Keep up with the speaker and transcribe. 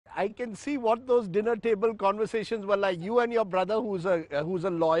I can see what those dinner table conversations were like. You and your brother, who's a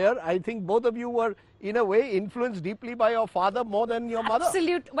lawyer, I think both of you were, in a way, influenced deeply by your father more than your mother.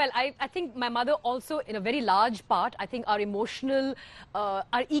 Absolute. Well, I think my mother also, in a very large part, I think our emotional, our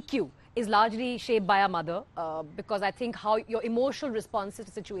EQ is largely shaped by our mother, because I think how your emotional responses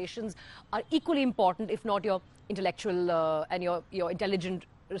to situations are equally important, if not your intellectual and your intelligent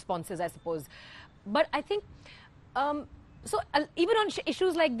responses, I suppose. But I think, even on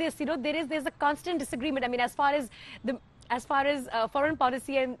issues like this, you know, there's a constant disagreement. I mean, as far as foreign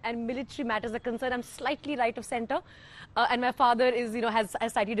policy and military matters are concerned, I'm slightly right of center, and my father is, you know, has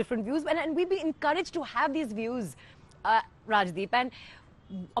slightly different views, and we've been encouraged to have these views, Rajdeep. And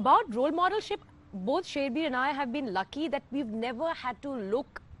about role modelship, both Sherbir and I have been lucky that we've never had to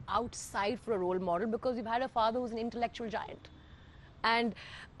look outside for a role model, because we've had a father who's an intellectual giant, and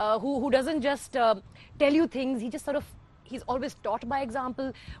who doesn't just tell you things. He just he's always taught by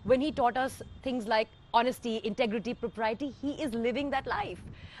example. When he taught us things like honesty, integrity, propriety, he is living that life.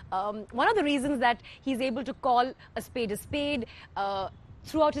 One of the reasons that he's able to call a spade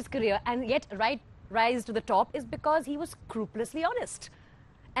throughout his career and yet rise to the top is because he was scrupulously honest.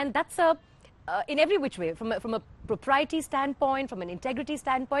 And that's in every which way, from a propriety standpoint, from an integrity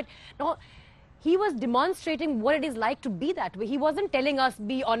standpoint. No, he was demonstrating what it is like to be that way. He wasn't telling us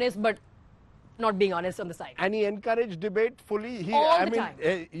be honest, but not being honest on the side. And he encouraged debate fully. All the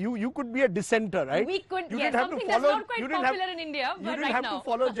time. You could be a dissenter, right? We could, you yes, something that's not quite popular in India, but right now. You didn't have to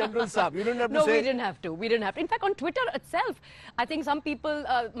follow General Saab. You didn't have to no, say... No, we didn't have to. We didn't have to. In fact, on Twitter itself, I think some people,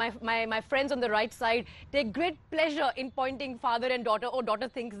 my friends on the right side, take great pleasure in pointing father and daughter. Oh, daughter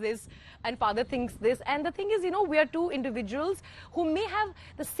thinks this and father thinks this. And the thing is, you know, we are two individuals who may have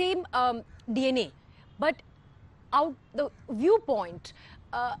the same DNA, but the viewpoint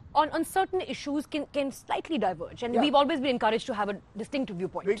on certain issues can slightly diverge, and we've always been encouraged to have a distinctive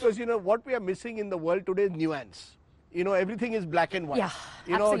viewpoint. Because, you know, what we are missing in the world today is nuance. You know, everything is black and white. Yeah,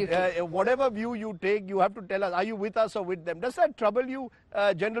 you absolutely. know, whatever view you take, you have to tell us, are you with us or with them? Does that trouble you,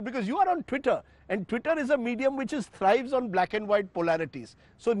 General? Because you are on Twitter, and Twitter is a medium which thrives on black and white polarities.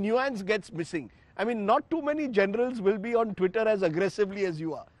 So nuance gets missing. I mean, not too many generals will be on Twitter as aggressively as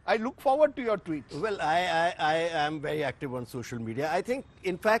you are. I look forward to your tweets. Well, I am very active on social media. I think,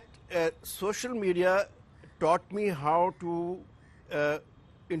 in fact, social media taught me how to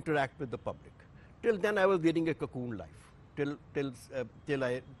interact with the public. Till then, I was leading a cocoon life. Till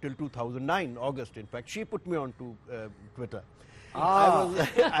 2009, August, in fact. She put me onto Twitter.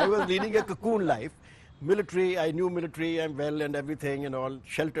 I was leading a cocoon life. Military, I knew military and well and everything and all,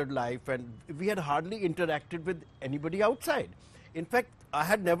 sheltered life, and we had hardly interacted with anybody outside. In fact, I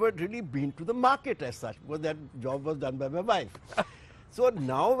had never really been to the market as such, because that job was done by my wife. So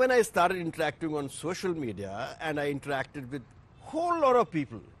now when I started interacting on social media, and I interacted with a whole lot of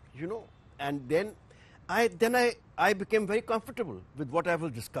people, you know, and then I became very comfortable with what I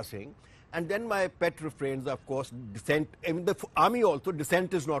was discussing. And then my pet refrains, of course, dissent. In the army also,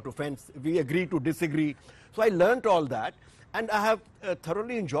 dissent is not offense. We agree to disagree. So I learnt all that, and I have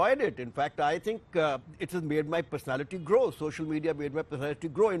thoroughly enjoyed it. In fact, I think it has made my personality grow. Social media made my personality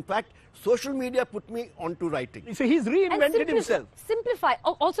grow. In fact, social media put me onto writing. So he's reinvented himself. Simplify,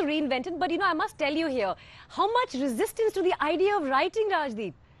 also reinvented. But, you know, I must tell you here, how much resistance to the idea of writing,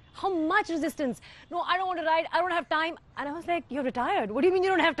 Rajdeep? How much resistance? No, I don't want to write. I don't have time. And I was like, you're retired. What do you mean you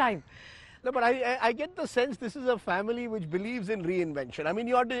don't have time? No, but I get the sense this is a family which believes in reinvention. I mean,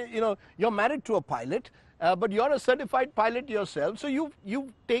 you're married to a pilot, but you're a certified pilot yourself. So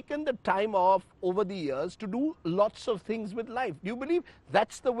you've taken the time off over the years to do lots of things with life. Do you believe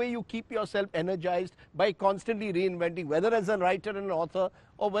that's the way you keep yourself energized, by constantly reinventing, whether as a writer and an author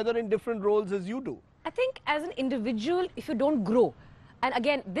or whether in different roles as you do? I think as an individual, if you don't grow, and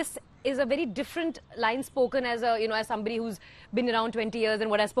again, this is a very different line spoken as as somebody who's been around 20 years, and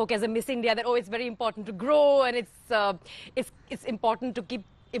what I spoke as a Miss India, that, oh, it's very important to grow, and it's important to keep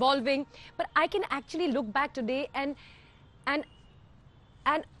evolving. But I can actually look back today and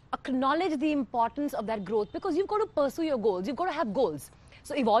acknowledge the importance of that growth, because you've got to pursue your goals. You've got to have goals.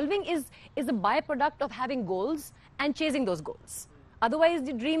 So evolving is a byproduct of having goals and chasing those goals. Otherwise,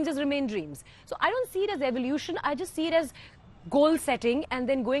 the dreams just remain dreams. So I don't see it as evolution. I just see it as goal setting, and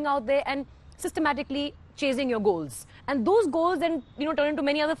then going out there and systematically chasing your goals. And those goals then, turn into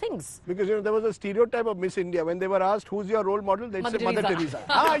many other things. Because, there was a stereotype of Miss India. When they were asked, who's your role model? They'd say Mother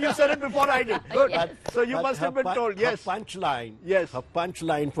Teresa. You said it before I did. Good. Yes. So you must have been told. Yes. Her punchline. Yes. Her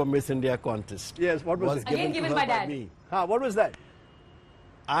punchline for Miss India contest. Yes. What was it? Again given by Dad. Me. What was that?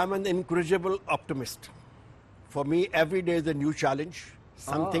 I'm an incorrigible optimist. For me, every day is a new challenge.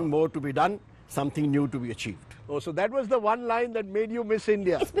 Something more to be done. something new to be achieved. Oh, so that was the one line that made you Miss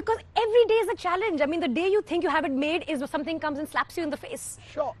India. It's because every day is a challenge. I mean, the day you think you have it made is when something comes and slaps you in the face.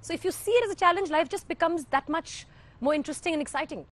 Sure. So if you see it as a challenge, life just becomes that much more interesting and exciting.